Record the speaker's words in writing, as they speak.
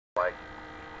Like,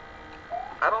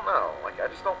 I don't know. Like, I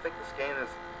just don't think this game is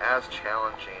as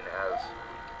challenging as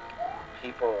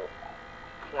people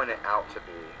point it out to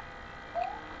be.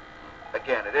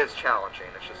 Again, it is challenging.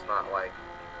 It's just not like...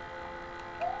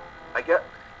 I get...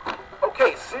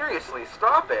 Okay, seriously,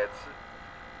 stop it.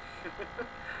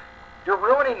 You're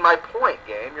ruining my point,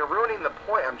 game. You're ruining the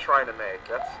point I'm trying to make.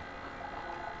 It's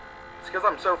because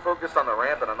I'm so focused on the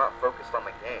ramp that I'm not focused on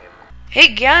the game.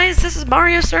 Hey guys, this is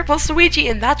Mariostarplusluigi,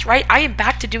 and that's right, I am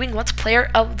back to doing Let's Player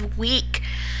of the Week.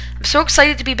 I'm so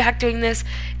excited to be back doing this.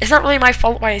 It's not really my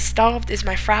fault why I stopped, is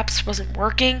my fraps wasn't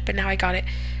working, but now I got it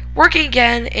working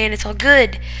again, and it's all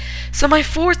good. So my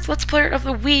fourth Let's Player of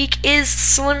the Week is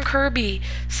Slimkirby.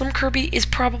 Slimkirby is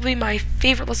probably my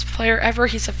favorite Let's Player ever.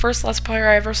 He's the first Let's Player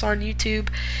I ever saw on YouTube.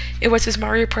 It was his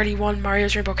Mario Party 1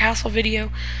 Mario's Rainbow Castle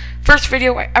video. First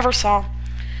video I ever saw.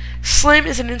 Slim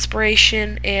is an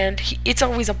inspiration, and it's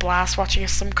always a blast watching a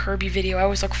Slimkirby video. I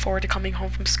always look forward to coming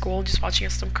home from school and just watching a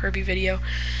Slimkirby video.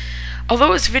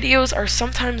 Although his videos are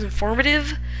sometimes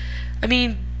informative, I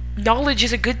mean, knowledge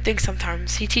is a good thing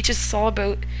sometimes. He teaches us all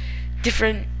about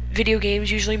different video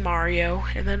games, usually Mario,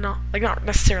 and then not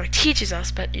necessarily teaches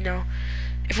us, but, you know,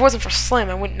 if it wasn't for Slim,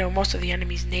 I wouldn't know most of the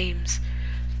enemies' names,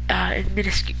 and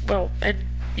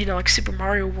you know, like Super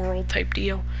Mario World type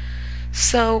deal.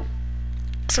 So,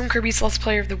 Slimkirby's Let's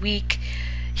Player of the Week.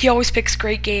 He always picks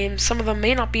great games. Some of them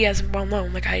may not be as well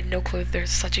known. Like, I had no clue that there's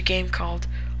such a game called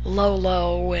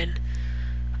Lolo and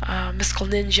Mystical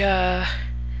Ninja,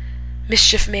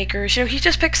 Mischief Makers. You know, he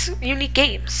just picks unique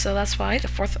games. So that's why the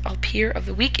fourth LPer of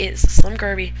the week is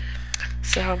Slimkirby.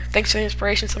 So thanks for the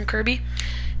inspiration, Slimkirby.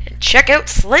 And check out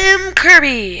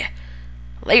Slimkirby.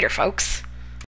 Later, folks.